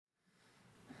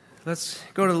Let's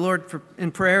go to the Lord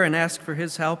in prayer and ask for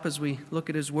His help as we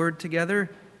look at His Word together.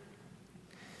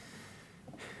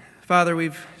 Father,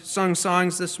 we've sung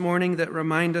songs this morning that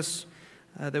remind us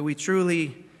that we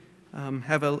truly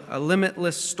have a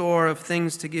limitless store of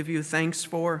things to give you thanks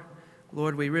for.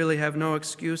 Lord, we really have no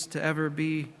excuse to ever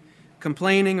be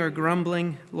complaining or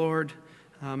grumbling. Lord,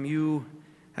 you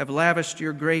have lavished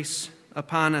your grace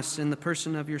upon us in the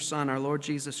person of your Son, our Lord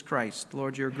Jesus Christ.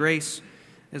 Lord, your grace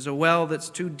is a well that's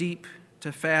too deep to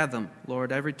fathom.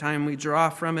 Lord, every time we draw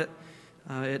from it,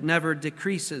 it never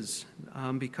decreases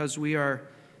because we are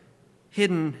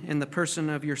hidden in the person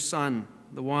of your Son,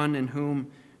 the one in whom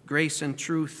grace and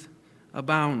truth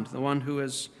abound, the one who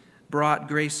has brought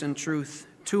grace and truth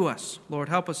to us. Lord,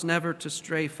 help us never to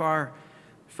stray far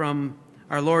from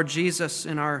our Lord Jesus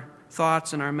in our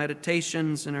thoughts, in our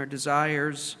meditations, in our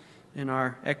desires, in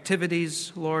our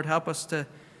activities. Lord, help us to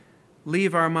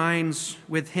leave our minds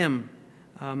with Him,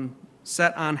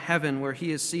 set on heaven where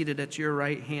He is seated at your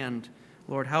right hand.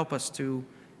 Lord, help us to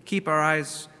keep our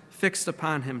eyes fixed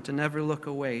upon Him, to never look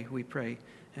away, we pray.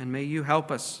 And may you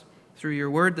help us through your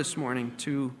word this morning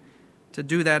to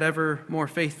do that ever more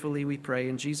faithfully, we pray.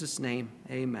 In Jesus' name,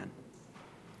 amen.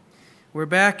 We're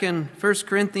back in 1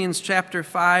 Corinthians chapter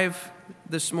 5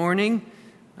 this morning.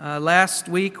 Last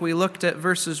week we looked at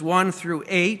verses 1 through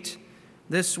 8.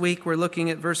 This week we're looking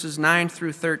at verses 9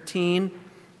 through 13.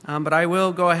 But I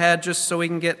will go ahead, just so we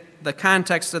can get the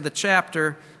context of the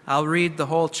chapter, I'll read the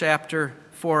whole chapter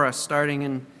for us, starting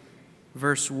in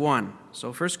verse 1.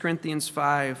 So 1 Corinthians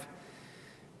 5,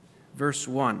 verse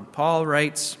 1. Paul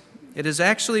writes, "It is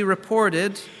actually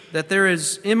reported that there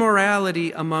is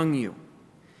immorality among you,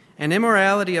 and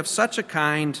immorality of such a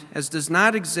kind as does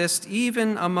not exist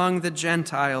even among the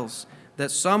Gentiles,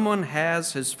 that someone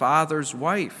has his father's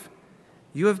wife.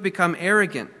 You have become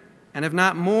arrogant and have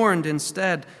not mourned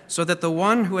instead, so that the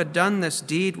one who had done this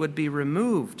deed would be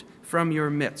removed from your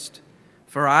midst.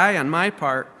 For I, on my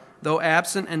part, though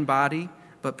absent in body,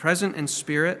 but present in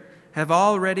spirit, have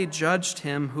already judged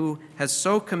him who has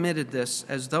so committed this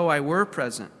as though I were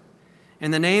present.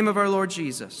 In the name of our Lord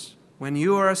Jesus, when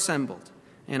you are assembled,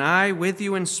 and I with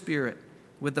you in spirit,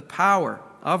 with the power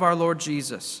of our Lord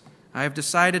Jesus, I have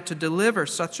decided to deliver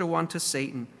such a one to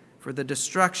Satan for the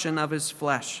destruction of his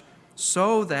flesh,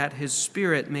 so that his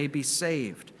spirit may be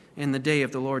saved in the day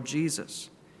of the Lord Jesus.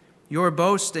 Your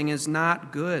boasting is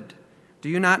not good. Do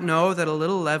you not know that a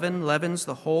little leaven leavens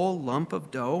the whole lump of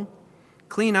dough?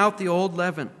 Clean out the old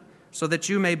leaven, so that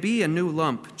you may be a new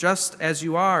lump, just as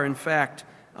you are, in fact,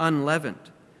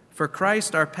 unleavened. For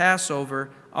Christ our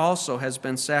Passover also has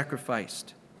been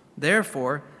sacrificed.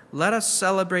 Therefore, let us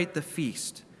celebrate the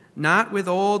feast, not with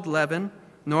old leaven,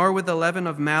 nor with the leaven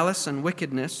of malice and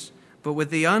wickedness, but with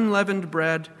the unleavened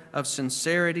bread of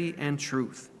sincerity and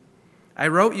truth. I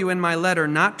wrote you in my letter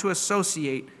not to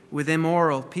associate with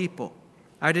immoral people.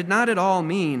 I did not at all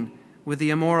mean with the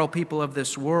immoral people of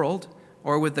this world,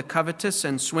 or with the covetous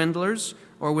and swindlers,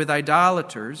 or with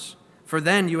idolaters, for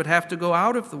then you would have to go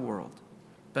out of the world.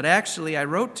 But actually I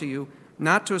wrote to you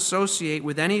not to associate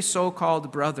with any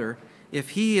so-called brother if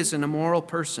he is an immoral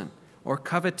person, or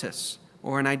covetous,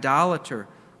 or an idolater,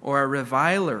 or a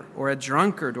reviler, or a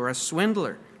drunkard, or a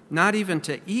swindler, not even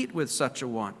to eat with such a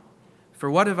one.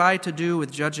 For what have I to do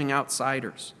with judging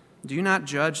outsiders? Do you not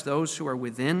judge those who are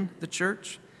within the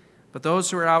church? But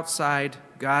those who are outside,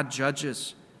 God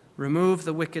judges. Remove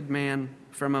the wicked man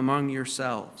from among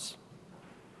yourselves."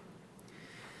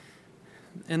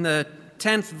 In the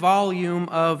 10th volume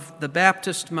of the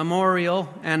Baptist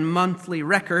Memorial and Monthly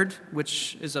Record,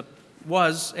 which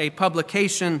was a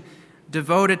publication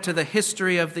devoted to the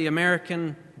history of the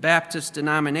American Baptist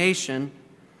denomination,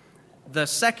 the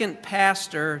second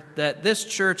pastor that this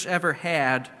church ever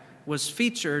had was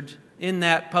featured in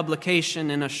that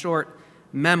publication in a short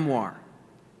memoir.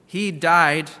 He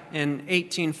died in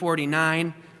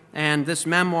 1849, and this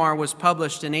memoir was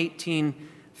published in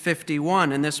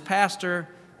 1851. And this pastor,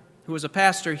 who was a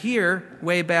pastor here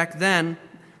way back then,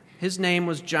 his name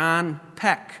was John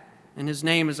Peck, and his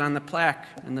name is on the plaque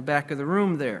in the back of the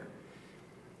room there.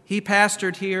 He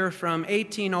pastored here from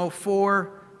 1804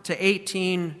 to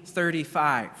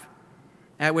 1835,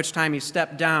 at which time he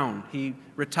stepped down. He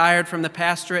retired from the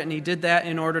pastorate, and he did that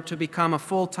in order to become a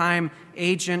full-time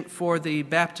agent for the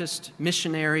Baptist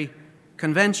Missionary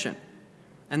Convention.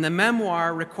 And the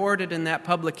memoir recorded in that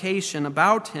publication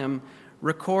about him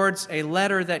records a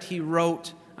letter that he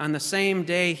wrote on the same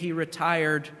day he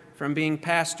retired from being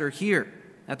pastor here.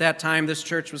 At that time, this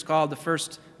church was called the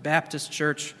First Baptist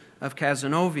Church of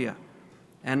Cazenovia.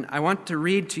 And I want to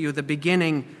read to you the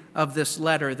beginning of this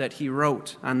letter that he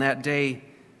wrote on that day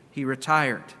he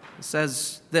retired. It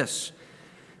says this,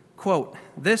 quote,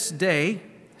 "This day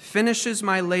finishes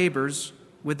my labors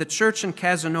with the church in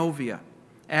Cazenovia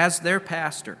as their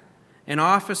pastor, an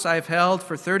office I've held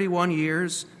for 31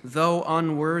 years, though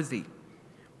unworthy.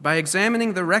 By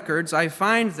examining the records, I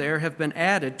find there have been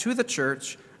added to the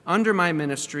church under my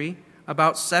ministry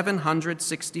about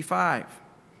 765.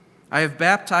 I have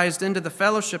baptized into the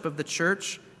fellowship of the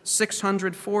church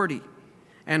 640,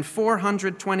 and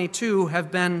 422 have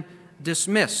been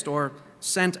dismissed or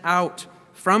sent out,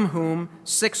 from whom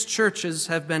 6 churches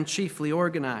have been chiefly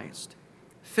organized.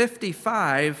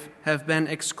 55 have been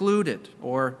excluded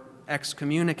or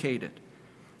excommunicated,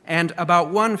 and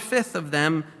about 1/5 of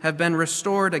them have been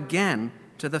restored again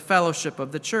to the fellowship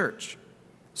of the church.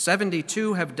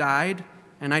 72 have died,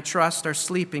 and I trust are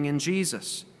sleeping in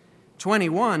Jesus.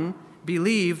 21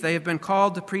 believe they have been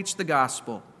called to preach the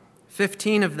gospel.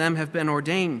 15 of them have been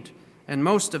ordained, and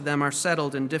most of them are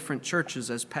settled in different churches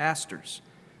as pastors.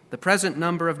 The present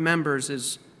number of members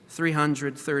is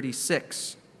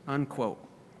 336, unquote.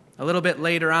 A little bit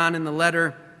later on in the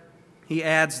letter, he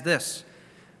adds this,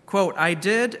 quote, "I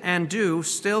did and do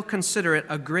still consider it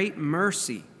a great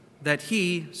mercy that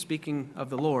he," speaking of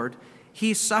the Lord,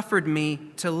 "he suffered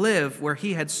me to live where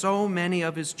he had so many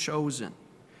of his chosen,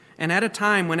 and at a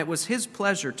time when it was his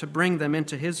pleasure to bring them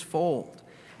into his fold,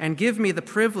 and give me the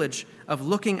privilege of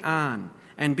looking on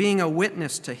and being a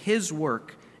witness to his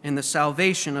work in the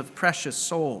salvation of precious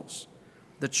souls.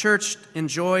 The church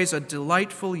enjoys a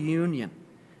delightful union,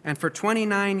 and for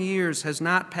 29 years has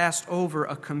not passed over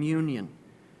a communion,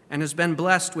 and has been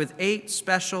blessed with 8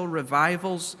 special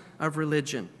revivals of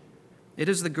religion. It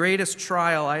is the greatest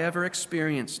trial I ever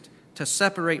experienced to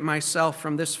separate myself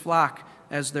from this flock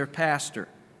as their pastor.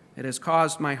 It has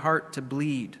caused my heart to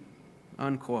bleed,"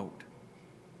 unquote.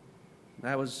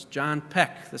 That was John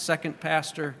Peck, the second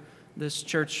pastor this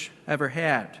church ever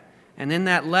had. And in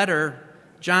that letter,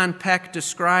 John Peck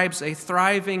describes a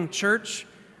thriving church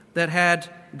that had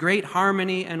great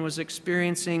harmony and was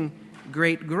experiencing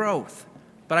great growth.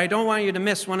 But I don't want you to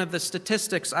miss one of the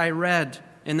statistics I read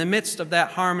in the midst of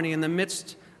that harmony, in the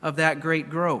midst of that great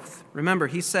growth. Remember,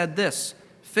 he said this,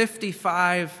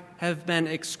 55 have been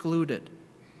excluded,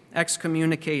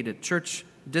 excommunicated, church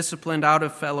disciplined out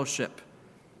of fellowship.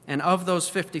 And of those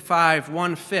 55,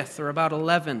 1/5, or about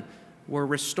 11, were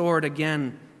restored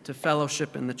again to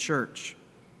fellowship in the church.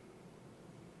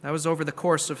 That was over the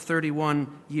course of 31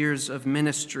 years of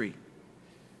ministry.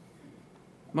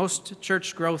 Most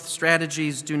church growth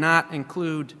strategies do not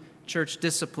include church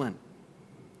discipline.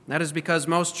 That is because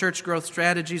most church growth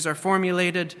strategies are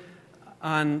formulated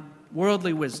on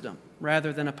worldly wisdom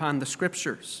rather than upon the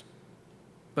Scriptures.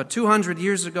 But 200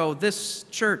 years ago, this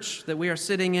church that we are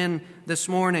sitting in this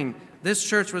morning, this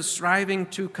church was striving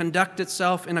to conduct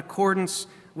itself in accordance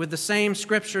with the same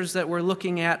Scriptures that we're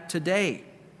looking at today.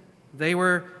 They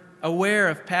were aware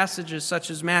of passages such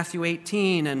as Matthew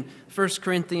 18 and 1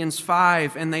 Corinthians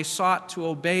 5, and they sought to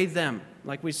obey them.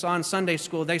 Like we saw in Sunday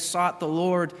school, they sought the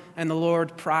Lord, and the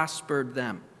Lord prospered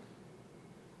them.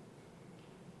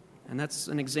 And that's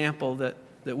an example that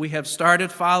we have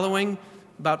started following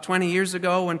about 20 years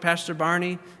ago when Pastor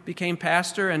Barney became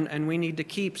pastor, and we need to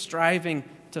keep striving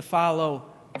to follow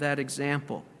that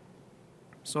example.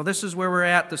 So this is where we're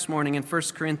at this morning in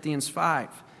 1 Corinthians 5.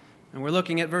 And we're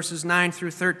looking at verses 9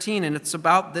 through 13, and it's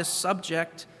about this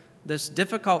subject, this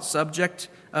difficult subject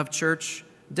of church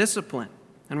discipline.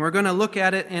 And we're going to look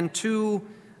at it in two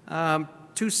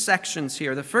sections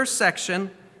here. The first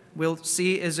section we'll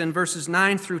see is in verses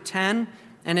 9 through 10,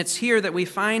 and it's here that we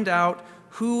find out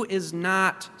who is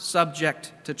not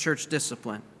subject to church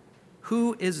discipline.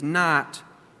 Who is not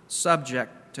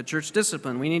subject to church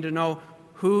discipline? We need to know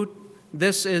who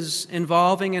this is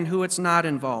involving and who it's not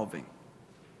involving.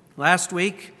 Last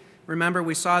week, remember,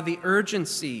 we saw the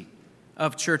urgency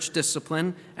of church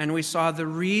discipline, and we saw the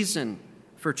reason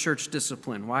for church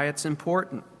discipline, why it's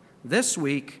important. This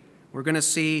week, we're going to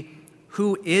see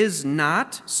who is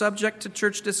not subject to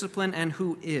church discipline and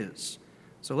who is.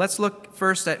 So let's look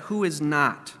first at who is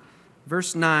not.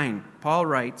 Verse 9, Paul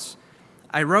writes,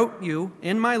 "I wrote you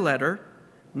in my letter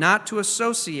not to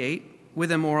associate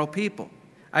with immoral people.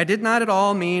 I did not at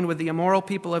all mean with the immoral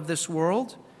people of this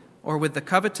world, or with the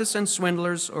covetous and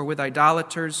swindlers, or with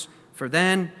idolaters, for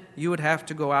then you would have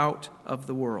to go out of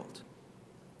the world."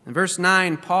 In verse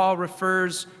 9, Paul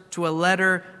refers to a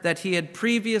letter that he had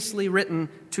previously written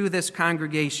to this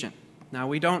congregation. Now,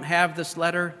 we don't have this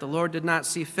letter. The Lord did not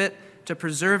see fit to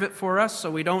preserve it for us,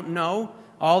 so we don't know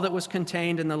all that was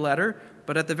contained in the letter.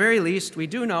 But at the very least, we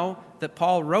do know that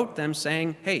Paul wrote them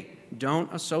saying, hey,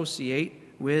 don't associate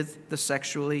with the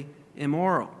sexually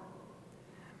immoral.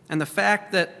 And the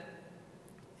fact that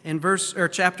In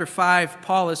chapter 5,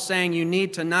 Paul is saying you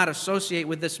need to not associate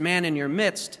with this man in your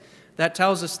midst. That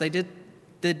tells us they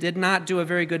did not do a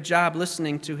very good job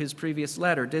listening to his previous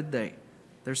letter, did they?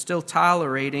 They're still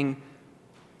tolerating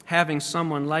having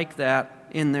someone like that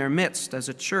in their midst as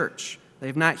a church.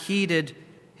 They've not heeded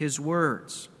his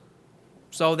words.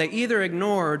 So they either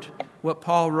ignored what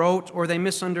Paul wrote or they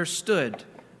misunderstood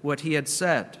what he had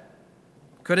said.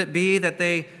 Could it be that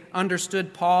they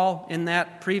understood Paul in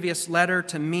that previous letter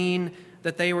to mean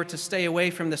that they were to stay away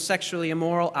from the sexually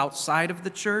immoral outside of the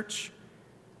church?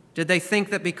 Did they think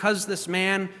that because this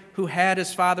man who had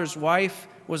his father's wife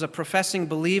was a professing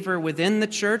believer within the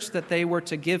church that they were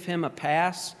to give him a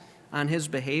pass on his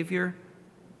behavior?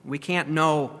 We can't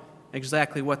know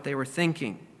exactly what they were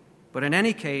thinking. But in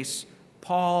any case,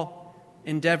 Paul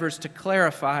endeavors to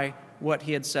clarify what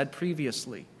he had said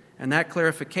previously. And that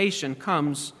clarification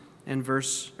comes in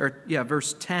verse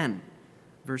 10.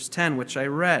 Verse 10, which I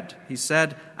read. He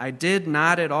said, I did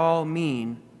not at all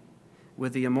mean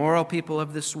with the immoral people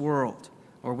of this world,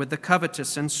 or with the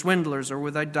covetous and swindlers, or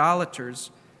with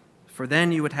idolaters, for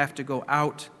then you would have to go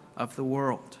out of the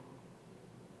world.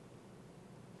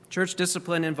 Church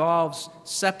discipline involves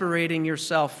separating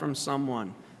yourself from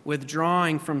someone,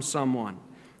 withdrawing from someone.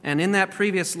 And in that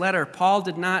previous letter, Paul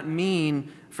did not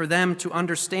mean for them to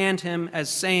understand him as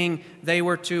saying they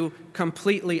were to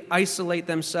completely isolate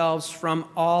themselves from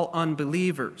all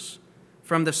unbelievers,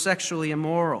 from the sexually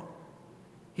immoral.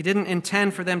 He didn't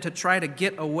intend for them to try to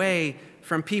get away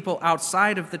from people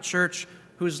outside of the church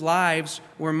whose lives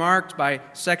were marked by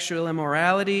sexual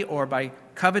immorality or by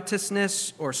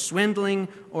covetousness or swindling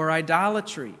or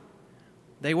idolatry.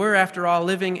 They were, after all,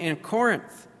 living in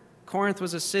Corinth. Corinth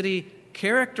was a city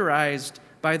characterized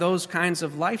by those kinds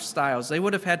of lifestyles. They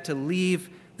would have had to leave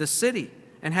the city.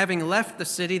 And having left the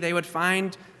city, they would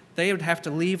have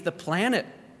to leave the planet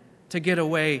to get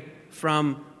away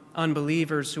from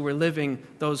unbelievers who were living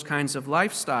those kinds of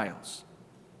lifestyles.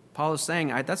 Paul is saying,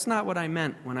 that's not what I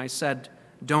meant when I said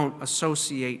don't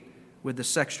associate with the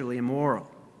sexually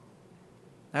immoral.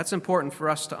 That's important for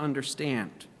us to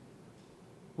understand.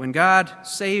 When God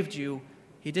saved you,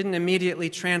 He didn't immediately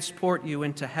transport you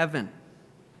into heaven.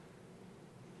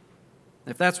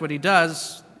 If that's what He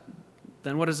does,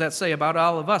 then what does that say about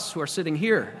all of us who are sitting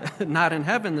here, not in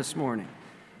heaven this morning?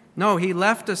 No, He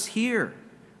left us here.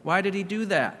 Why did He do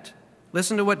that?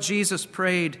 Listen to what Jesus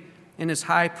prayed in His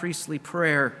high priestly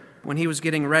prayer when He was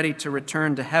getting ready to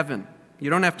return to heaven. You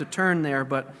don't have to turn there,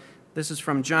 but this is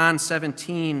from John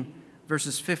 17,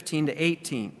 verses 15 to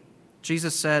 18.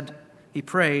 Jesus said, He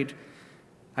prayed,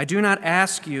 I do not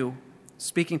ask you,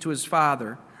 speaking to His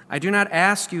Father, I do not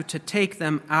ask you to take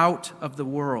them out of the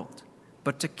world,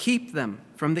 but to keep them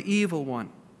from the evil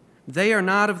one. They are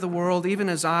not of the world, even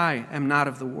as I am not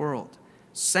of the world.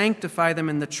 Sanctify them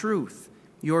in the truth.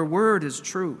 Your word is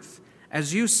truth.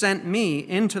 As you sent me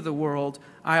into the world,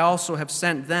 I also have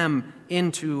sent them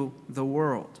into the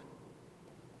world.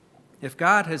 If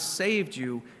God has saved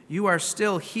you, you are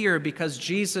still here because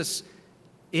Jesus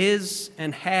is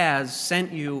and has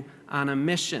sent you on a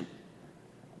mission.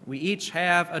 We each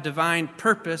have a divine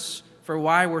purpose for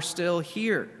why we're still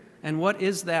here. And what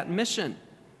is that mission?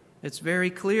 It's very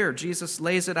clear. Jesus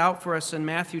lays it out for us in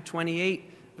Matthew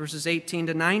 28, verses 18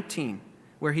 to 19,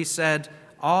 where He said,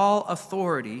 all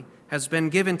authority has been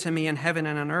given to me in heaven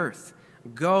and on earth.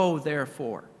 Go,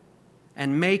 therefore,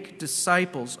 and make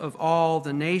disciples of all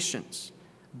the nations,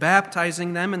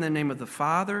 baptizing them in the name of the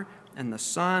Father and the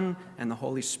Son and the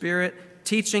Holy Spirit,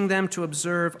 teaching them to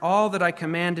observe all that I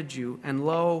commanded you, and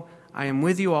lo, I am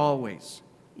with you always,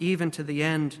 even to the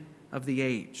end of the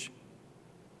age.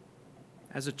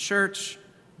 As a church,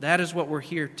 that is what we're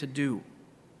here to do.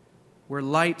 We're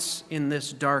lights in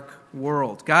this dark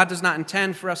world. God does not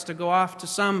intend for us to go off to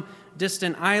some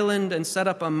distant island and set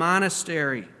up a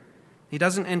monastery. He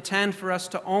doesn't intend for us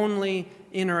to only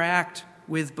interact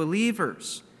with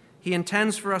believers. He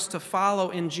intends for us to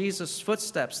follow in Jesus'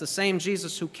 footsteps, the same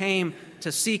Jesus who came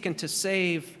to seek and to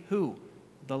save who?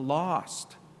 The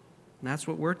lost. And that's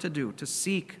what we're to do, to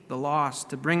seek the lost,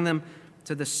 to bring them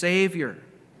to the Savior.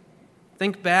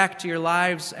 Think back to your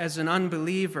lives as an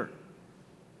unbeliever.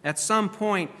 At some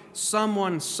point,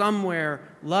 someone somewhere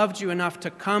loved you enough to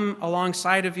come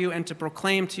alongside of you and to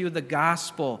proclaim to you the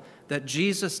gospel that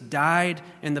Jesus died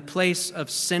in the place of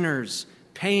sinners,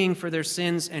 paying for their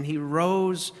sins, and He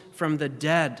rose from the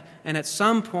dead. And at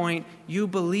some point, you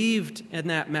believed in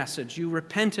that message. You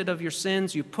repented of your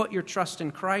sins. You put your trust in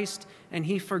Christ, and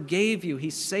He forgave you. He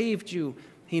saved you.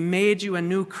 He made you a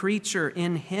new creature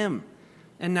in Him.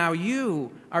 And now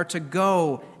you are to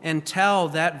go and tell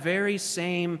that very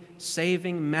same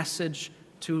saving message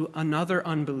to another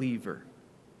unbeliever,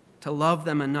 to love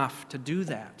them enough to do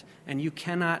that. And you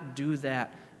cannot do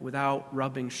that without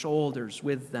rubbing shoulders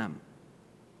with them.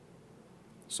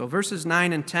 So verses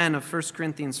 9 and 10 of 1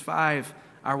 Corinthians 5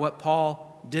 are what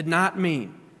Paul did not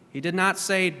mean. He did not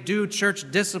say, do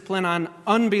church discipline on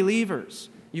unbelievers.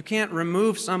 You can't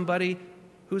remove somebody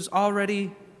who's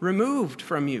already removed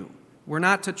from you. We're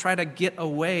not to try to get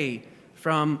away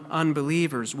from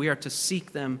unbelievers. We are to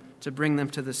seek them to bring them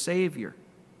to the Savior.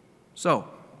 So,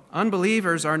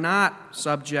 unbelievers are not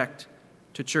subject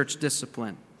to church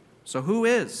discipline. So who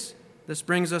is? This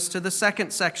brings us to the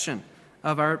second section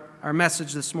of our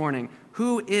message this morning.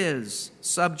 Who is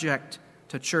subject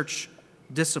to church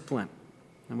discipline?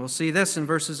 And we'll see this in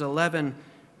verses 11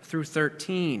 through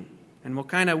 13. And we'll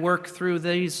kind of work through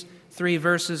these three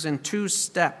verses in two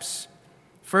steps.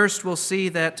 First, we'll see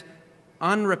that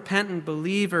unrepentant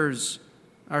believers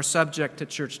are subject to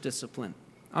church discipline.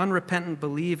 Unrepentant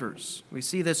believers. We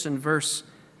see this in verse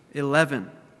 11.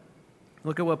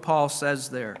 Look at what Paul says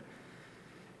there.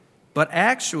 But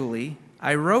actually,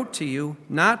 I wrote to you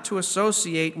not to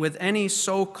associate with any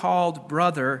so-called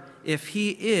brother if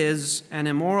he is an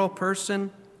immoral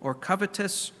person or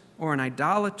covetous or an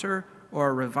idolater or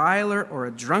a reviler or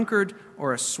a drunkard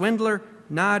or a swindler,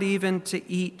 not even to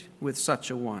eat with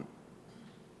such a one.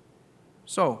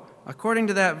 So, according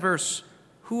to that verse,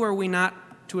 who are we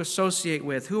not to associate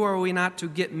with? Who are we not to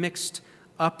get mixed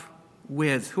up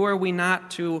with? Who are we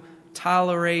not to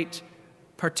tolerate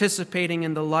participating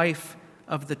in the life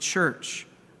of the church?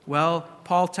 Well,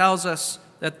 Paul tells us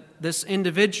that this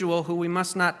individual who we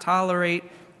must not tolerate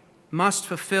must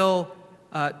fulfill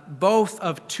both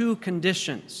of two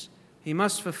conditions. He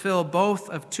must fulfill both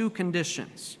of two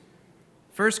conditions.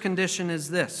 First condition is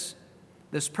this.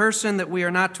 This person that we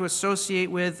are not to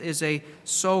associate with is a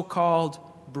so-called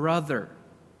brother.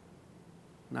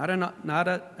 Not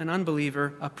an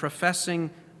unbeliever, a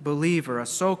professing believer, a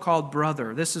so-called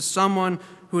brother. This is someone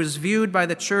who is viewed by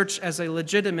the church as a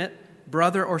legitimate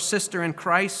brother or sister in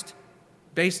Christ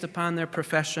based upon their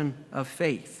profession of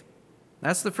faith.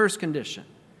 That's the first condition.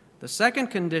 The second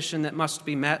condition that must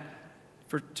be met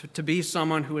to be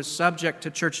someone who is subject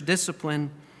to church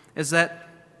discipline is that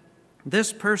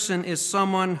this person is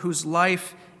someone whose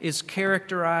life is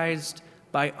characterized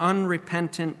by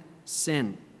unrepentant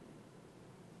sin.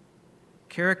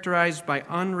 Characterized by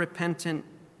unrepentant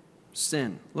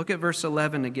sin. Look at verse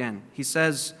 11 again. He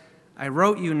says, I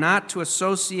wrote you not to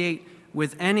associate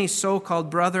with any so-called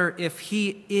brother if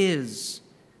he is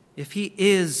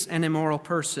an immoral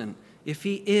person, if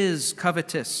he is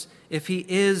covetous, if he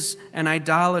is an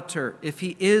idolater, if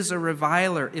he is a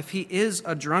reviler, if he is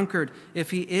a drunkard,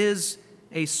 if he is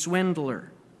a swindler.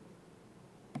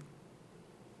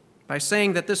 By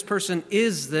saying that this person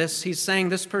is this, he's saying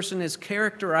this person is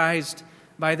characterized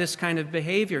by this kind of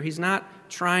behavior. He's not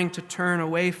trying to turn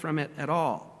away from it at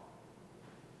all.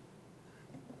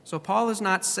 So Paul is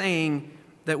not saying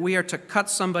that we are to cut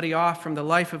somebody off from the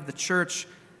life of the church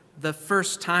the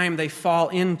first time they fall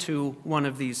into one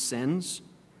of these sins.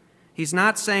 He's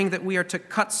not saying that we are to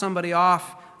cut somebody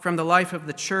off from the life of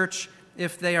the church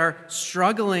if they are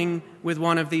struggling with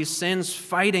one of these sins,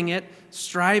 fighting it,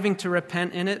 striving to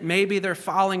repent in it. Maybe they're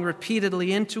falling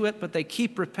repeatedly into it, but they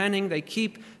keep repenting. They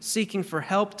keep seeking for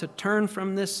help to turn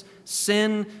from this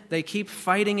sin. They keep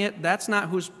fighting it. That's not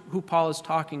who Paul is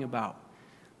talking about.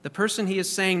 The person he is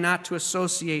saying not to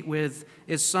associate with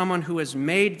is someone who has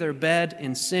made their bed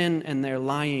in sin and they're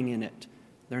lying in it.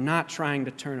 They're not trying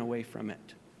to turn away from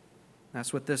it.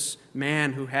 That's what this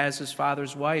man who has his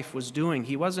father's wife was doing.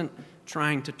 He wasn't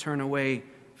trying to turn away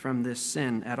from this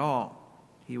sin at all.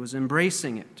 He was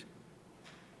embracing it.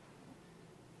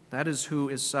 That is who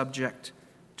is subject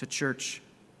to church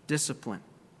discipline.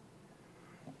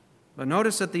 But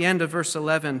notice at the end of verse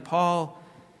 11, Paul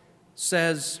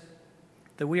says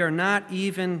that we are not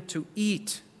even to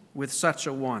eat with such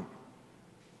a one.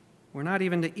 We're not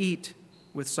even to eat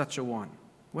with such a one.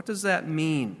 What does that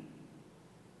mean?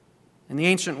 In the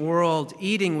ancient world,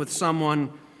 eating with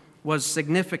someone was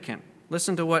significant.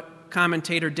 Listen to what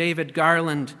commentator David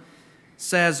Garland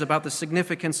says about the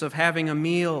significance of having a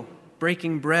meal,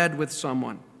 breaking bread with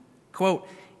someone. Quote,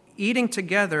 eating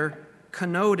together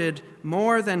connoted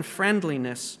more than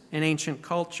friendliness in ancient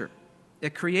culture.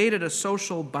 It created a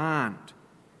social bond.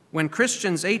 When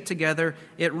Christians ate together,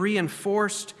 it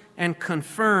reinforced and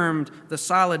confirmed the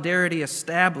solidarity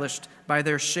established by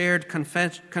their shared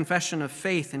confession of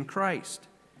faith in Christ.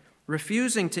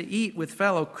 Refusing to eat with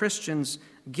fellow Christians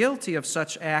guilty of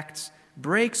such acts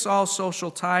breaks all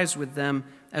social ties with them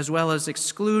as well as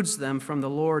excludes them from the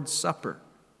Lord's Supper,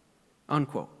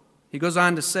 unquote. He goes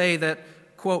on to say that,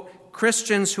 quote,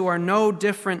 Christians who are no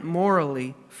different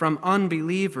morally from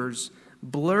unbelievers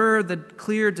blur the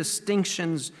clear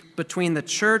distinctions between the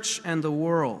church and the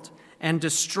world and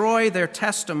destroy their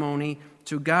testimony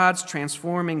to God's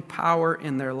transforming power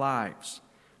in their lives.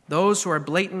 Those who are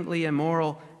blatantly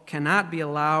immoral cannot be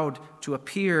allowed to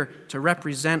appear to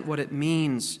represent what it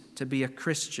means to be a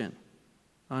Christian."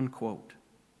 Unquote.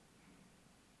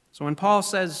 So when Paul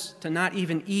says to not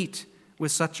even eat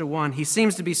with such a one, he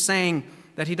seems to be saying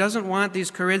that he doesn't want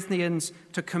these Corinthians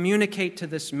to communicate to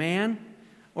this man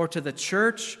or to the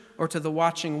church or to the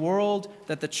watching world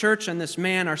that the church and this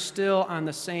man are still on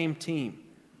the same team,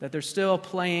 that they're still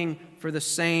playing for the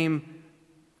same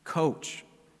coach.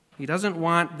 He doesn't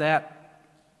want that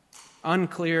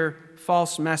unclear,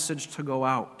 false message to go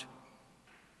out.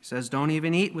 He says, don't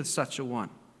even eat with such a one.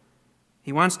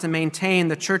 He wants to maintain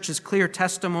the church's clear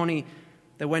testimony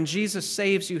that when Jesus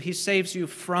saves you, he saves you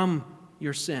from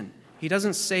your sin. He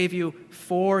doesn't save you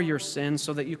for your sin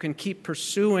so that you can keep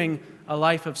pursuing a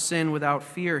life of sin without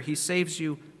fear. He saves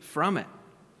you from it.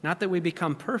 Not that we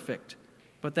become perfect,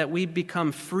 but that we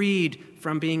become freed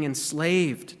from being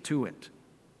enslaved to it.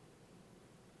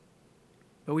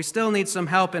 But we still need some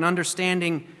help in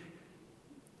understanding,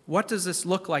 what does this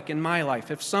look like in my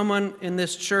life? If someone in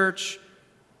this church,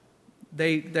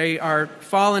 they are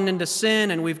fallen into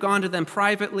sin, and we've gone to them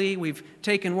privately, we've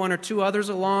taken one or two others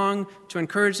along to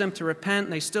encourage them to repent,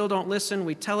 and they still don't listen,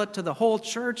 we tell it to the whole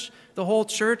church. The whole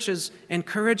church is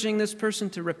encouraging this person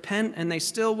to repent, and they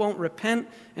still won't repent.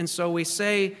 And so we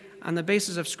say, on the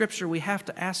basis of Scripture, we have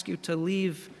to ask you to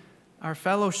leave our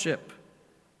fellowship.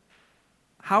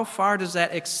 How far does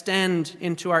that extend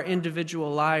into our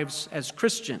individual lives as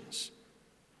Christians?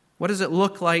 What does it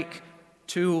look like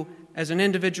to, as an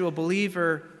individual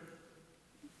believer,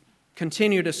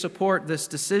 continue to support this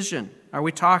decision? Are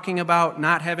we talking about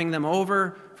not having them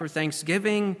over for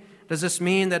Thanksgiving? Does this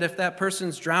mean that if that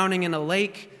person's drowning in a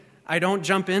lake, I don't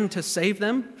jump in to save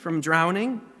them from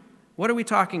drowning? What are we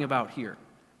talking about here?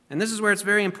 And this is where it's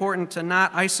very important to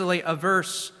not isolate a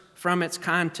verse from its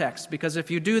context, because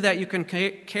if you do that, you can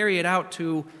carry it out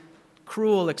to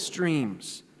cruel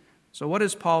extremes. So what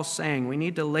is Paul saying? We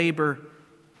need to labor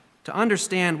to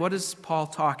understand, what is Paul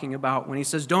talking about when he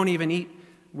says, don't even eat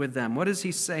with them? What is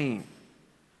he saying?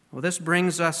 Well, this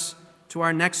brings us to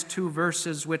our next two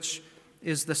verses, which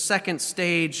is the second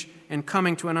stage in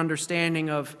coming to an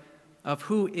understanding of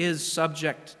who is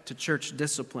subject to church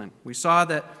discipline. We saw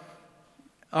that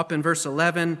up in verse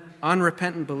 11,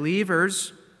 unrepentant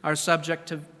believers are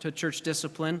subject to church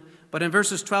discipline. But in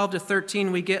verses 12 to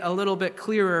 13, we get a little bit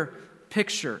clearer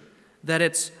picture that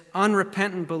it's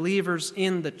unrepentant believers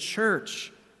in the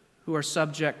church who are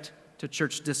subject to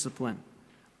church discipline.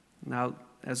 Now,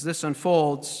 as this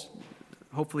unfolds,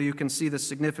 hopefully you can see the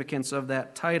significance of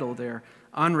that title there.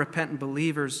 Unrepentant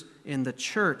believers in the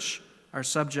church are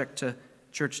subject to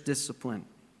church discipline.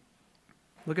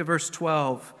 Look at verse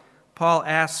 12. Paul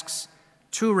asks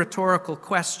two rhetorical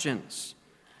questions,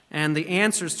 and the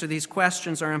answers to these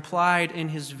questions are implied in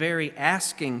his very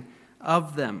asking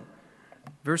of them.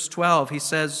 Verse 12, he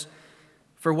says,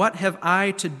 "For what have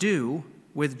I to do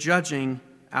with judging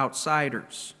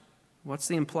outsiders?" What's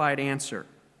the implied answer?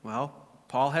 Well,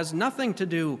 Paul has nothing to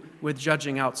do with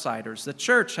judging outsiders. The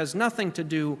church has nothing to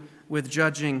do with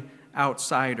judging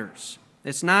outsiders.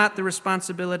 It's not the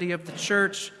responsibility of the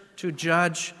church to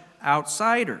judge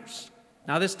outsiders.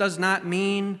 Now, this does not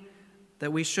mean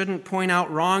that we shouldn't point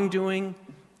out wrongdoing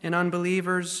in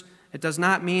unbelievers. It does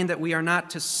not mean that we are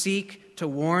not to seek to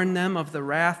warn them of the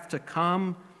wrath to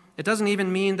come. It doesn't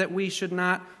even mean that we should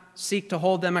not seek to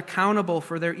hold them accountable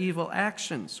for their evil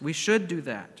actions. We should do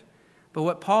that. But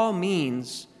what Paul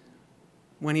means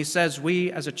when he says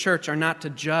we as a church are not to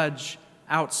judge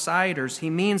outsiders,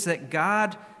 he means that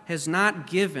God has not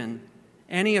given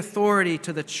any authority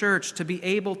to the church to be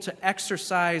able to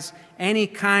exercise any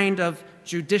kind of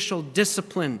judicial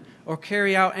discipline or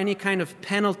carry out any kind of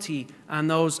penalty on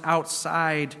those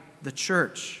outside the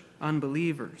church,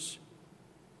 unbelievers.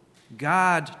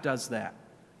 God does that.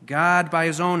 God, by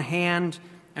his own hand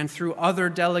and through other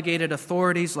delegated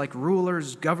authorities like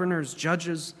rulers, governors,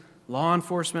 judges, law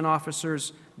enforcement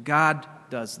officers, God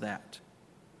does that.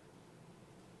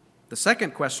 The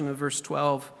second question of verse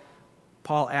 12,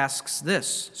 Paul asks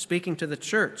this, speaking to the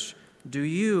church, "Do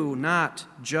you not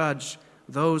judge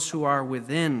those who are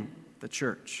within the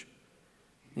church?"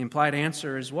 The implied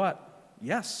answer is what?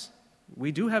 Yes,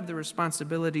 we do have the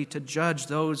responsibility to judge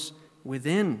those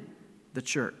within the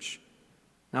church.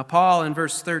 Now, Paul, in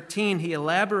verse 13, he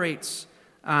elaborates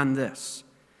on this.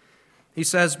 He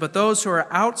says, "But those who are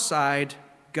outside,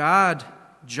 God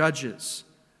judges.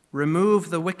 Remove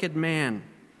the wicked man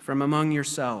from among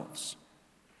yourselves.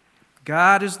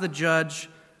 God is the judge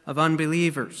of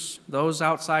unbelievers, those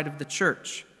outside of the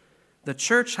church. The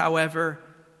church, however,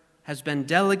 has been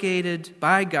delegated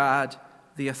by God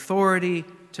the authority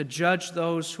to judge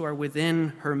those who are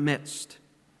within her midst.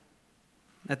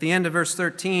 At the end of verse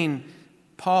 13,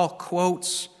 Paul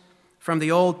quotes from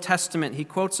the Old Testament. He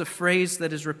quotes a phrase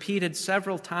that is repeated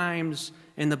several times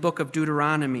in the book of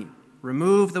Deuteronomy.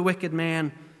 Remove the wicked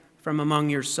man from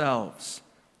among yourselves.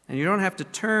 And you don't have to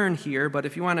turn here, but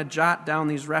if you want to jot down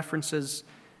these references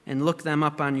and look them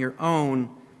up on your own,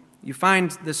 you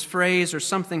find this phrase or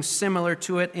something similar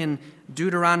to it in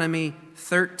Deuteronomy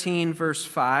 13, verse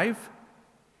 5,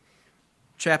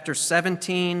 chapter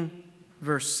 17,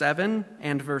 verse 7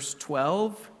 and verse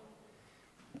 12,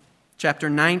 chapter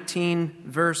 19,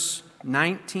 verse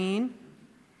 19,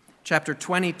 chapter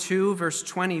 22, verse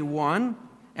 21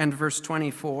 and verse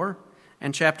 24,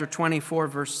 and chapter 24,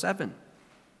 verse 7.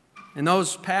 In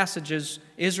those passages,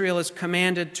 Israel is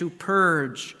commanded to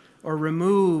purge or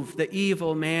remove the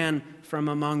evil man from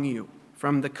among you,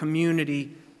 from the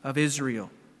community of Israel.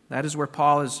 That is where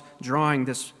Paul is drawing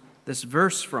this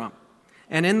verse from.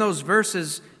 And in those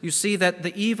verses, you see that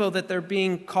the evil that they're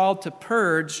being called to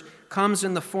purge comes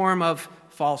in the form of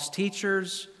false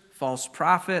teachers, false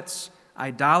prophets,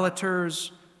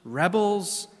 idolaters,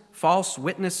 rebels, false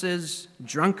witnesses,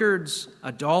 drunkards,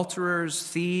 adulterers,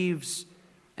 thieves.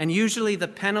 And usually the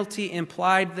penalty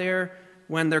implied there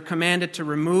when they're commanded to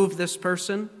remove this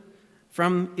person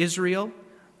from Israel,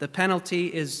 the penalty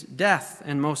is death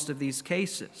in most of these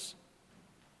cases.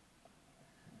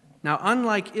 Now,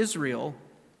 unlike Israel,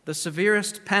 the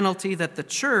severest penalty that the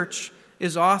church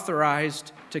is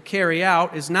authorized to carry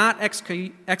out is not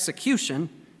execution.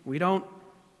 We don't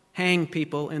hang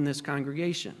people in this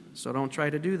congregation, so don't try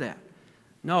to do that.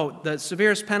 No, the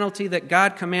severest penalty that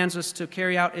God commands us to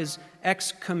carry out is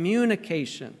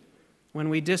excommunication, when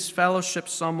we disfellowship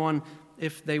someone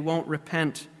if they won't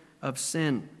repent of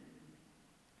sin.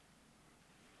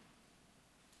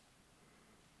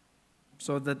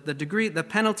 So the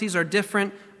penalties are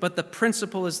different, but the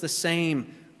principle is the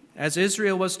same. As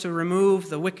Israel was to remove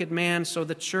the wicked man, so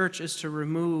the church is to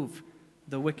remove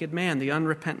the wicked man, the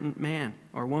unrepentant man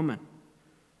or woman.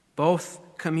 Both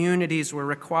communities are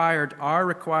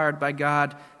required by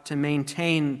God to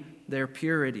maintain their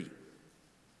purity.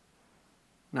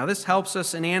 Now, this helps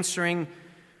us in answering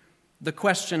the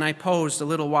question I posed a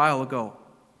little while ago.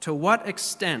 To what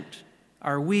extent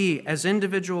are we, as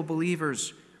individual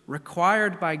believers,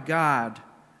 required by God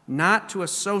not to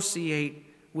associate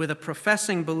with a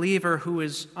professing believer who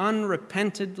is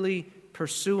unrepentantly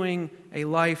pursuing a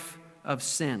life of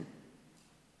sin?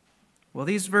 Well,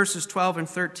 these verses 12 and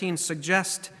 13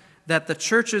 suggest that the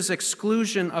church's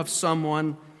exclusion of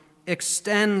someone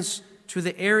extends to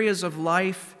the areas of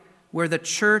life where the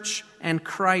church and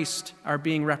Christ are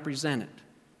being represented.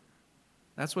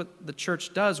 That's what the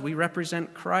church does. We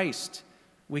represent Christ.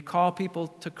 We call people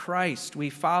to Christ. We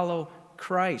follow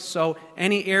Christ. So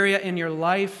any area in your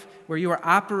life where you are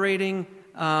operating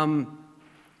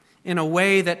in a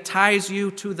way that ties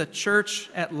you to the church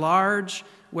at large,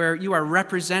 where you are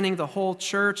representing the whole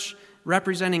church,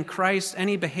 representing Christ,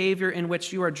 any behavior in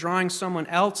which you are drawing someone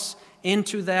else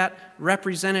into that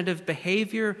representative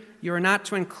behavior, you are not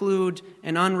to include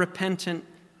an unrepentant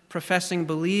professing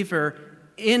believer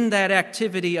in that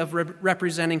activity of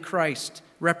representing Christ,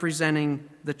 representing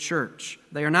the church.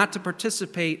 They are not to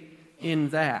participate in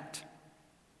that.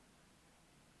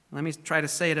 Let me try to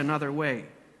say it another way.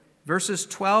 Verses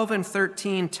 12 and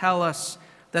 13 tell us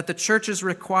that the church is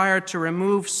required to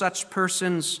remove such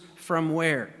persons from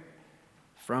where?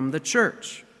 From the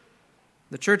church.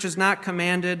 The church is not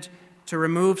commanded to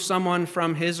remove someone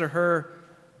from his or her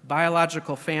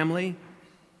biological family.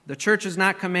 The church is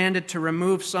not commanded to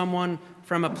remove someone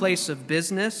from a place of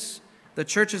business. The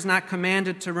church is not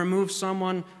commanded to remove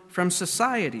someone from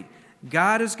society.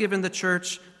 God has given the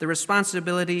church the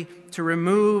responsibility to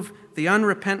remove the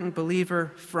unrepentant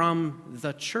believer from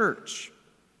the church.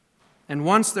 And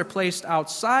once they're placed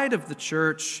outside of the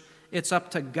church, it's up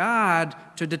to God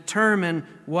to determine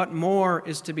what more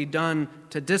is to be done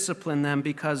to discipline them,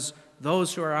 because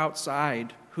those who are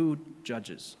outside, who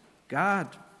judges?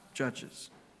 God judges.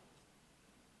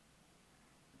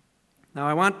 Now,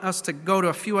 I want us to go to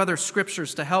a few other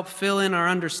scriptures to help fill in our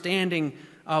understanding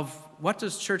of what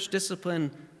does church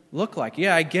discipline look like.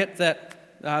 Yeah, I get that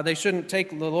they shouldn't take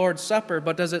the Lord's Supper,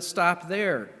 but does it stop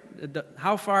there?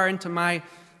 How far into my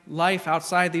life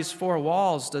outside these four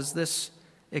walls does this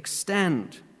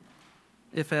extend,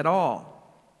 if at all?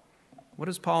 What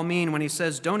does Paul mean when he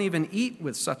says, don't even eat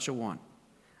with such a one?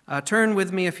 Turn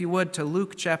with me, if you would, to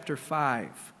Luke chapter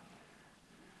 5.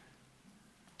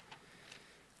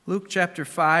 Luke chapter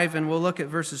 5, and we'll look at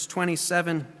verses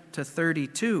 27 to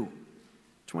 32.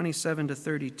 27 to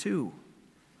 32.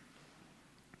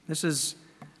 This is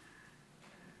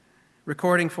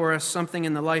recording for us something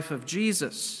in the life of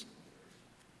Jesus.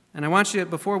 And I want you,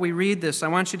 before we read this, I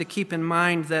want you to keep in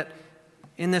mind that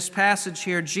in this passage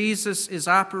here, Jesus is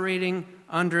operating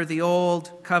under the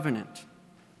old covenant.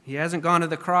 He hasn't gone to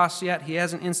the cross yet. He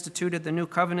hasn't instituted the new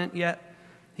covenant yet.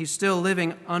 He's still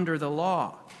living under the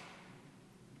law.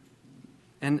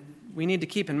 And we need to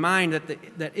keep in mind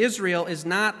that Israel is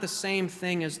not the same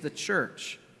thing as the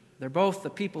church. They're both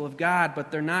the people of God, but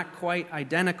they're not quite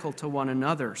identical to one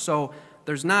another. So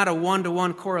there's not a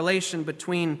one-to-one correlation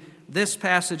between this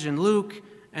passage in Luke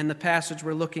and the passage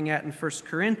we're looking at in 1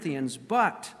 Corinthians.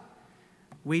 But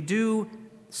we do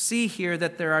see here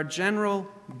that there are general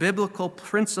biblical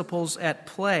principles at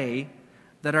play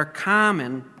that are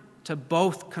common to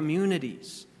both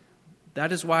communities.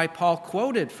 That is why Paul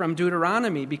quoted from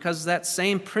Deuteronomy, because that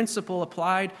same principle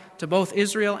applied to both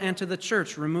Israel and to the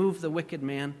church. Remove the wicked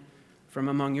man from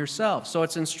among yourselves. So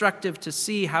it's instructive to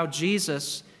see how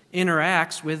Jesus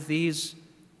interacts with these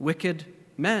wicked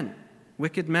men,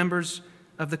 wicked members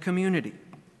of the community.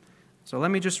 So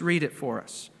let me just read it for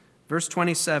us. Verse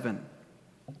 27.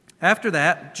 After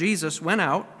that, Jesus went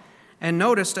out and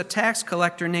noticed a tax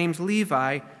collector named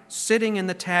Levi sitting in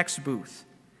the tax booth.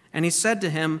 And he said to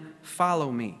him,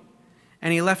 "Follow me."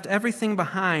 And he left everything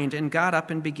behind and got up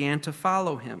and began to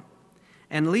follow him.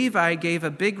 And Levi gave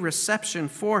a big reception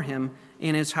for him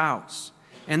in his house.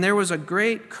 And there was a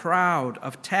great crowd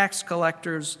of tax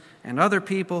collectors and other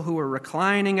people who were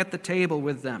reclining at the table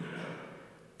with them.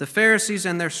 The Pharisees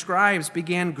and their scribes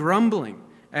began grumbling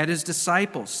at his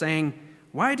disciples, saying,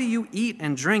 "Why do you eat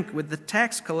and drink with the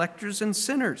tax collectors and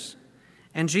sinners?"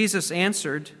 And Jesus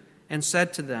answered and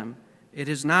said to them, "It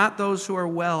is not those who are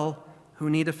well who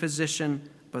need a physician,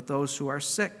 but those who are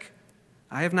sick.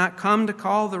 I have not come to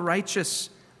call the righteous,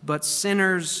 but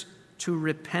sinners to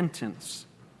repentance."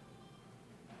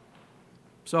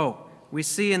 So, we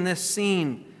see in this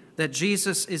scene that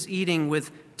Jesus is eating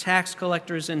with tax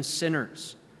collectors and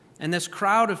sinners. And this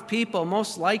crowd of people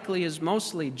most likely is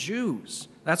mostly Jews.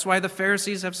 That's why the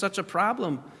Pharisees have such a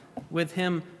problem with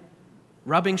him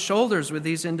rubbing shoulders with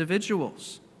these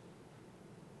individuals.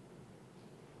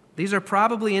 These are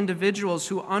probably individuals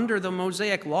who, under the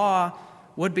Mosaic law,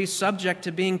 would be subject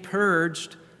to being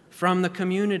purged from the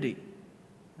community.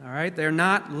 All right? They're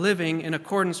not living in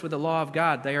accordance with the law of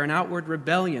God. They are in outward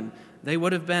rebellion. They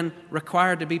would have been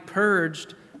required to be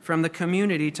purged from the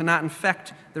community to not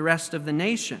infect the rest of the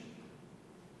nation.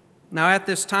 Now, at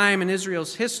this time in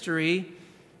Israel's history,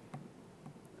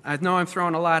 I know I'm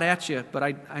throwing a lot at you,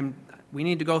 but we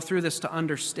need to go through this to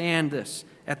understand this.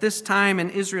 At this time in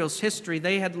Israel's history,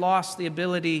 they had lost the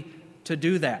ability to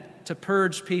do that, to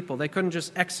purge people. They couldn't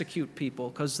just execute people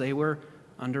because they were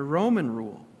under Roman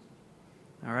rule.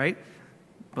 All right?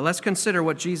 But let's consider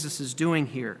what Jesus is doing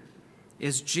here.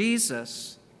 Is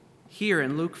Jesus, here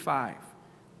in Luke 5,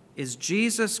 is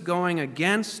Jesus going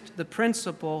against the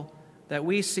principle that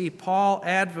we see Paul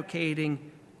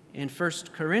advocating in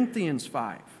 1 Corinthians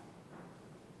 5?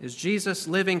 Is Jesus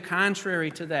living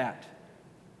contrary to that?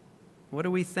 What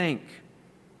do we think?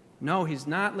 No, he's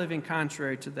not living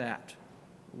contrary to that.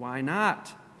 Why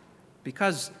not?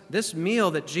 Because this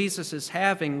meal that Jesus is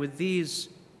having with these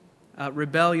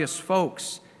rebellious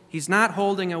folks, he's not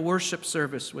holding a worship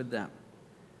service with them.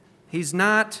 He's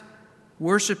not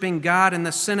worshiping God in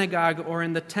the synagogue or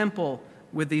in the temple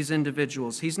with these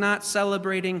individuals. He's not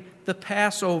celebrating the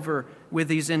Passover with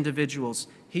these individuals.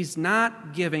 He's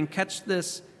not giving, catch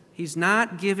this, he's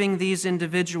not giving these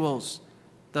individuals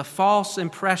the false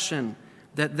impression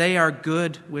that they are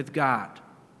good with God.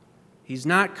 He's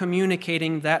not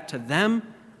communicating that to them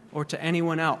or to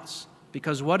anyone else.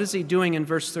 Because what is he doing in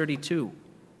verse 32?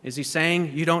 Is he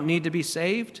saying you don't need to be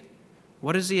saved?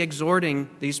 What is he exhorting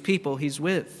these people he's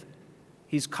with?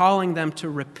 He's calling them to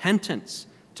repentance,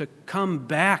 to come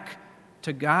back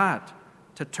to God,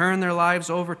 to turn their lives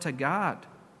over to God.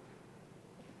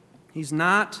 He's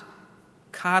not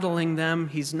coddling them.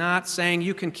 He's not saying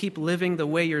you can keep living the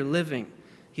way you're living.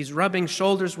 He's rubbing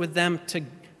shoulders with them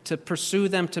to pursue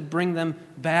them, to bring them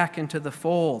back into the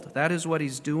fold. That is what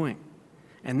he's doing.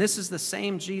 And this is the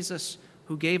same Jesus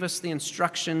who gave us the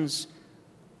instructions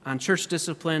on church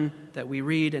discipline that we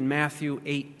read in Matthew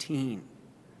 18,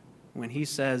 when he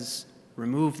says,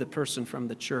 remove the person from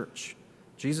the church.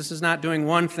 Jesus is not doing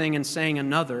one thing and saying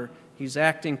another. He's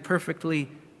acting perfectly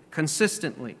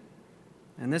consistently.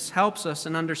 And this helps us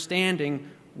in understanding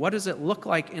what does it look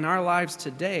like in our lives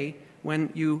today when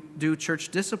you do church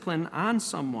discipline on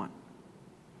someone.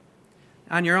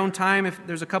 on your own time, if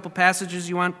there's a couple passages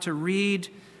you want to read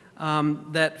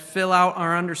that fill out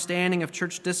our understanding of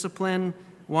church discipline.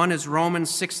 One is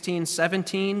Romans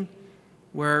 16:17,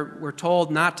 where we're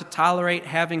told not to tolerate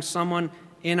having someone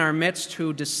in our midst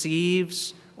who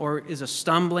deceives or is a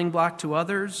stumbling block to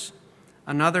others.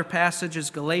 Another passage is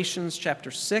Galatians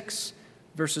chapter 6,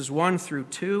 verses 1 through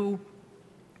 2,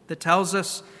 that tells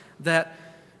us that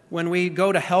when we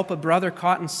go to help a brother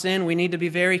caught in sin, we need to be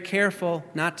very careful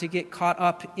not to get caught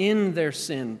up in their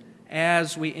sin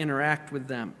as we interact with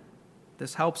them.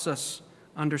 This helps us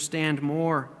understand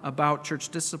more about church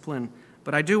discipline.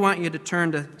 But I do want you to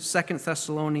turn to 2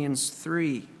 Thessalonians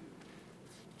 3.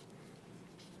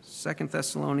 2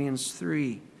 Thessalonians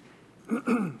 3.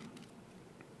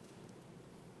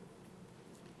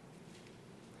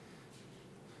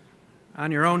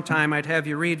 On your own time, I'd have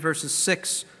you read verses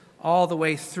 6 all the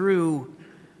way through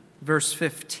verse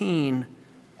 15,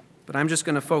 but I'm just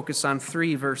going to focus on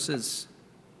 3 verses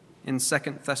in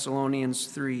 2 Thessalonians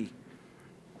 3.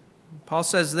 Paul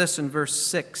says this in verse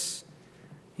 6.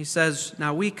 He says,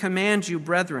 "Now we command you,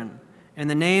 brethren, in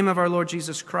the name of our Lord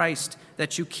Jesus Christ,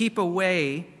 that you keep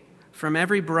away from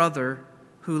every brother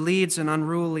who leads an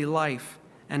unruly life,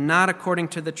 and not according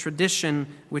to the tradition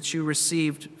which you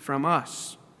received from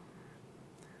us."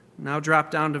 Now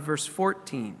drop down to verse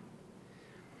 14.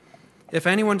 "If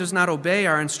anyone does not obey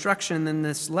our instruction in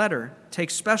this letter, take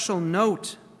special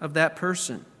note of that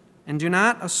person, and do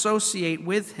not associate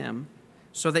with him,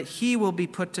 so that he will be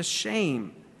put to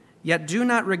shame. Yet do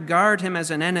not regard him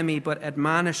as an enemy, but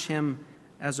admonish him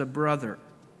as a brother."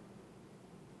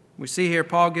 We see here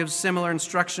Paul gives similar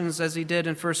instructions as he did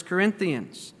in 1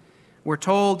 Corinthians. We're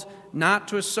told not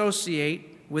to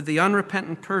associate with the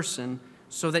unrepentant person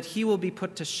so that he will be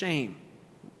put to shame.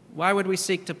 Why would we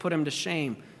seek to put him to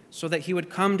shame? So that he would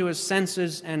come to his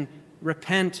senses and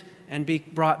repent and be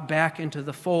brought back into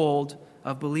the fold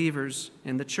of believers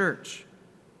in the church.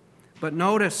 But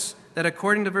notice that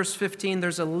according to verse 15,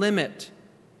 there's a limit.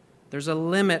 There's a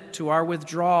limit to our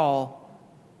withdrawal,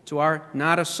 to our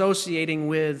not associating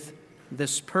with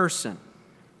this person.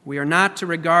 We are not to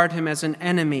regard him as an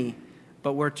enemy,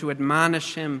 but we're to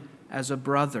admonish him as a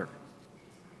brother.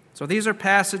 So these are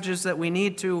passages that we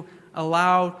need to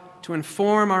allow to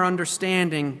inform our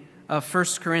understanding of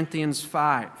 1 Corinthians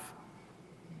 5.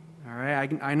 All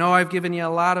right, I know I've given you a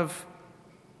lot of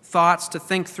thoughts to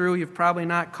think through. You've probably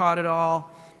not caught it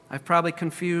all. I've probably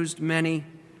confused many.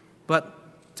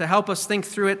 But to help us think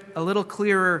through it a little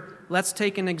clearer, let's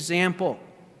take an example.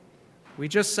 We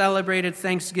just celebrated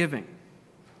Thanksgiving.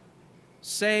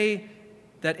 Say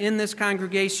that in this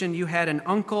congregation you had an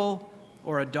uncle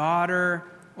or a daughter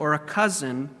or a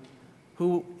cousin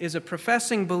who is a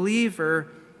professing believer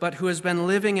but who has been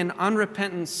living in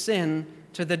unrepentant sin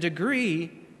to the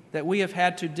degree that we have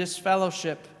had to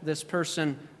disfellowship this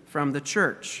person from the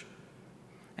church.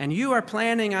 And you are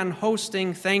planning on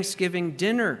hosting Thanksgiving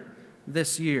dinner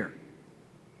this year.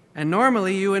 And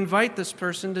normally you invite this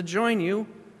person to join you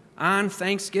on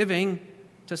Thanksgiving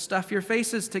to stuff your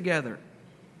faces together.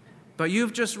 But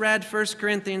you've just read 1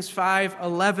 Corinthians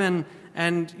 5:11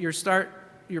 and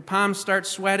your palms start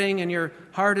sweating and your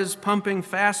heart is pumping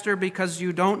faster because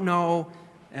you don't know,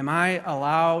 am I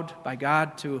allowed by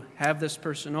God to have this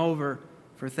person over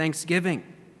for Thanksgiving?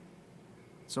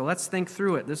 So let's think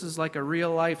through it. This is like a real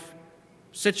life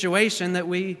situation that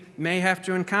we may have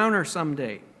to encounter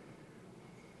someday.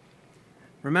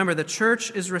 Remember, the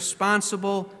church is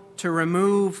responsible to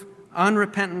remove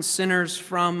unrepentant sinners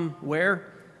from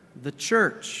where? The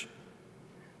church.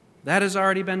 That has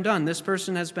already been done. This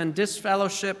person has been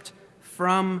disfellowshipped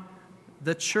from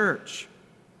the church.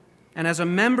 And as a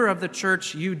member of the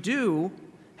church, you do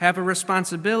have a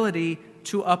responsibility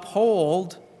to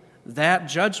uphold that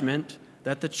judgment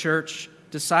that the church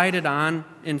decided on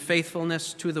in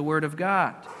faithfulness to the Word of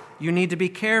God. You need to be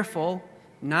careful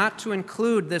not to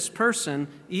include this person,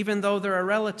 even though they're a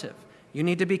relative. You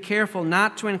need to be careful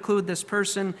not to include this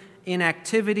person in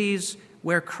activities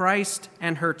where Christ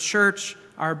and her church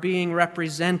are being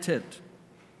represented.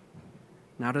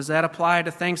 Now, does that apply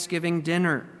to Thanksgiving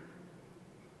dinner?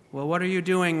 Well, what are you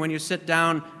doing when you sit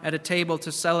down at a table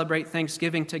to celebrate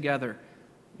Thanksgiving together?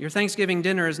 Your Thanksgiving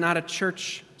dinner is not a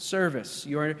church service.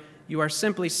 You are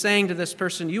simply saying to this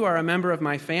person, you are a member of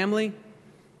my family.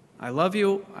 I love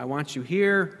you. I want you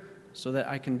here so that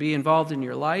I can be involved in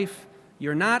your life.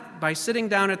 You're not, by sitting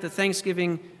down at the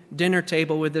Thanksgiving dinner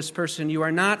table with this person, you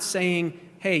are not saying,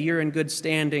 hey, you're in good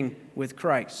standing with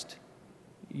Christ.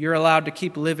 You're allowed to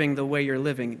keep living the way you're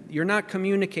living. You're not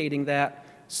communicating that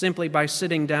simply by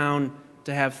sitting down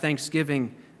to have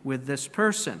Thanksgiving with this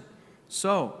person.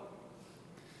 So,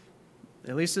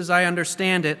 at least as I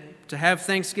understand it, to have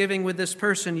thanksgiving with this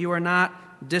person, you are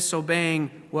not disobeying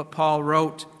what Paul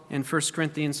wrote in 1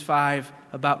 Corinthians 5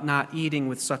 about not eating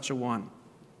with such a one.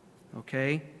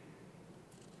 Okay?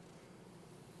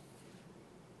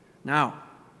 Now,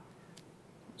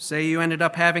 say you ended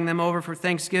up having them over for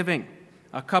Thanksgiving.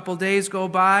 A couple days go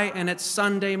by and it's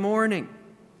Sunday morning.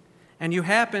 And you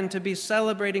happen to be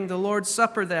celebrating the Lord's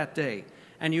Supper that day.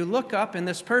 And you look up and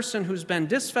this person who's been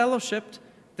disfellowshipped,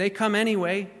 they come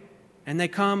anyway, and they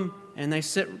come and they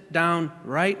sit down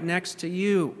right next to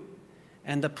you.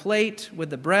 And the plate with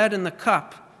the bread and the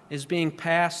cup is being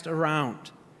passed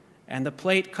around. And the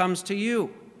plate comes to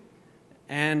you.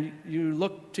 And you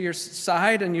look to your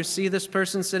side and you see this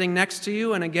person sitting next to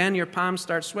you, and again your palms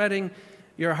start sweating,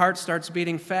 your heart starts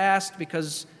beating fast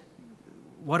because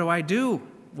what do I do?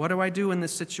 What do I do in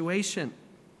this situation?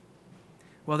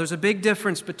 Well, there's a big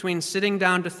difference between sitting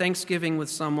down to Thanksgiving with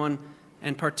someone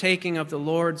and partaking of the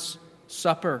Lord's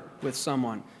Supper with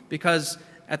someone. Because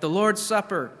at the Lord's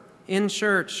Supper in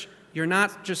church, you're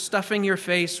not just stuffing your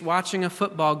face watching a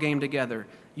football game together.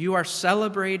 You are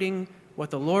celebrating what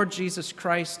the Lord Jesus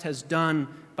Christ has done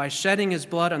by shedding his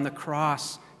blood on the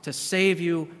cross to save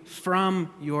you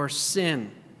from your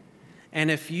sin. And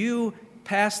if you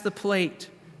pass the plate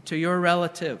to your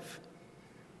relative,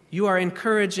 you are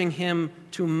encouraging him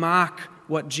to mock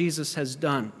what Jesus has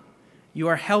done. You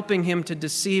are helping him to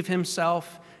deceive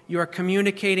himself. You are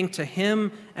communicating to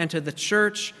him and to the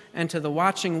church and to the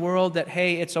watching world that,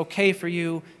 hey, it's okay for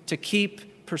you to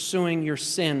keep pursuing your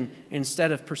sin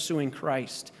instead of pursuing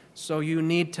Christ. So you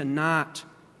need to not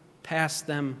pass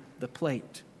them the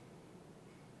plate.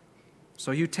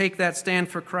 So you take that stand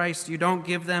for Christ. You don't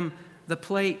give them the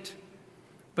plate.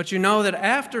 But you know that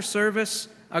after service,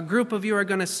 a group of you are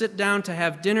going to sit down to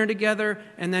have dinner together,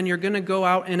 and then you're going to go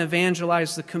out and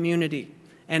evangelize the community.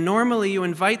 And normally you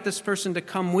invite this person to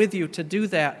come with you to do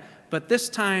that, but this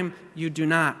time you do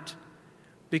not.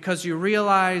 Because you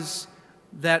realize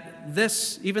that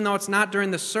this, even though it's not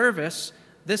during the service,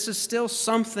 this is still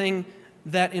something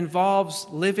that involves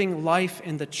living life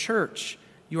in the church.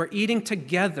 You are eating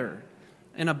together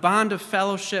in a bond of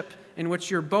fellowship in which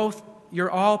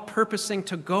you're all purposing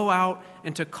to go out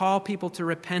and to call people to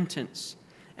repentance.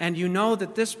 And you know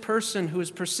that this person who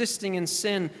is persisting in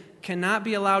sin cannot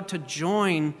be allowed to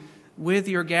join with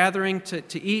your gathering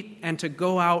to eat and to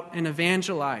go out and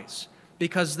evangelize,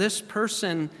 because this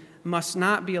person must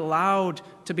not be allowed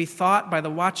to be thought by the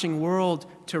watching world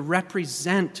to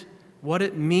represent what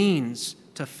it means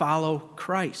to follow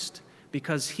Christ,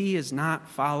 because he is not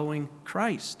following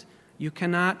Christ. You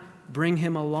cannot bring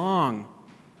him along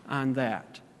on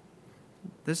that.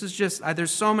 This is just, there's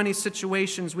so many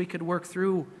situations we could work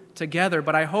through together,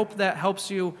 but I hope that helps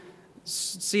you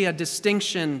see a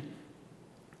distinction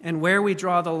and where we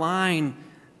draw the line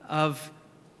of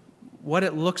what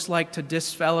it looks like to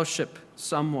disfellowship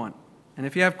someone. And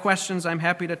if you have questions, I'm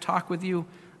happy to talk with you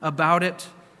about it.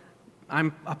 I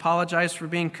apologize for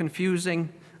being confusing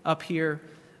up here,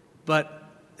 but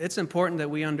it's important that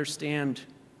we understand,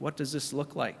 what does this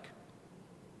look like?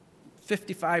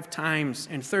 55 times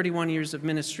in 31 years of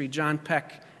ministry, John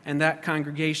Peck and that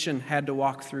congregation had to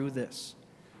walk through this.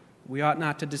 We ought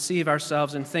not to deceive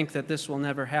ourselves and think that this will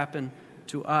never happen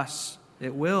to us.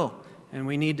 It will, and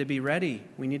we need to be ready.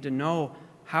 We need to know,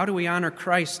 how do we honor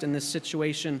Christ in this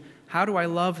situation? How do I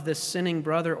love this sinning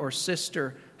brother or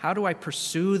sister? How do I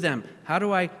pursue them? How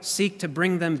do I seek to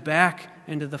bring them back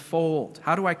into the fold?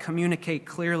 How do I communicate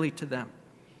clearly to them?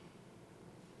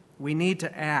 We need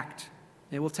to act.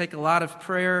 It will take a lot of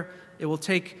prayer. It will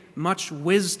take much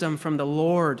wisdom from the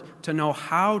Lord to know,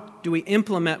 how do we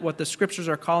implement what the Scriptures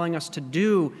are calling us to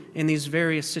do in these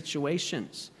various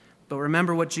situations. But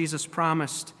remember what Jesus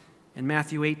promised in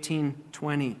Matthew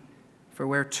 18:20. For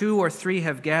where 2 or 3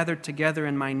 have gathered together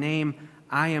in my name,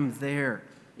 I am there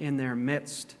in their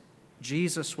midst.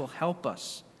 Jesus will help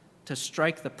us to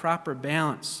strike the proper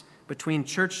balance between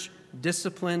church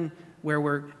discipline, where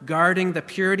we're guarding the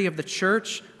purity of the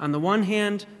church on the one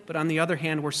hand, but on the other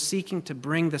hand, we're seeking to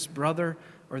bring this brother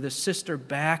or this sister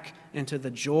back into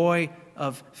the joy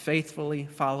of faithfully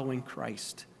following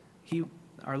Christ.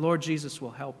 Our Lord Jesus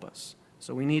will help us,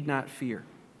 so we need not fear.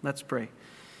 Let's pray.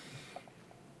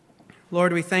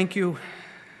 Lord, we thank you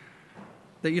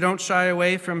that you don't shy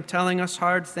away from telling us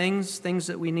hard things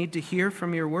that we need to hear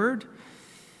from your word.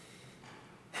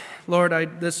 Lord,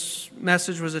 this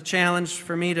message was a challenge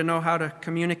for me to know how to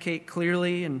communicate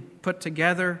clearly and put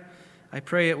together. I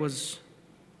pray it was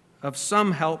of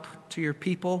some help to your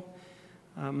people.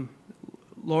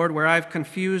 Lord, where I've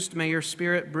confused, may your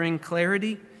Spirit bring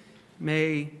clarity.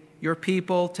 May your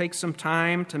people take some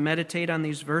time to meditate on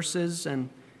these verses and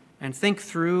think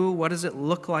through what does it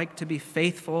look like to be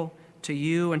faithful to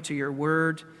you and to your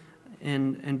word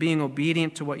and being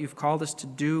obedient to what you've called us to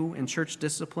do in church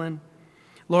discipline.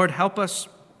 Lord, help us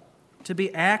to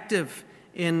be active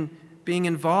in being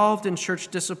involved in church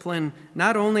discipline,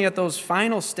 not only at those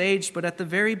final stages, but at the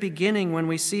very beginning when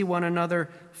we see one another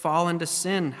fall into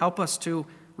sin. Help us to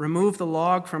remove the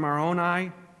log from our own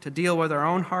eye, to deal with our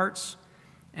own hearts,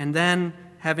 and then,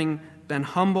 having been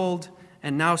humbled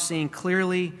and now seeing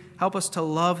clearly, help us to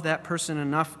love that person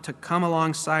enough to come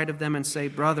alongside of them and say,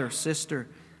 brother, sister,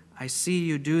 I see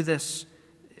you do this.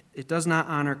 It does not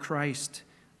honor Christ.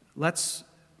 Let's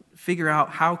figure out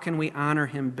how can we honor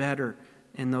him better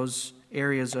in those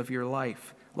areas of your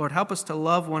life. Lord, help us to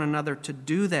love one another, to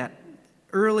do that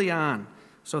early on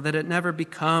so that it never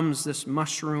becomes this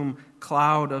mushroom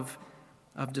cloud of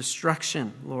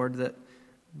destruction, Lord,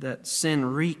 that sin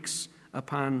wreaks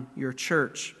upon your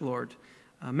church, Lord.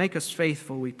 Make us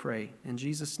faithful, we pray. In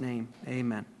Jesus' name,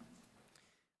 amen.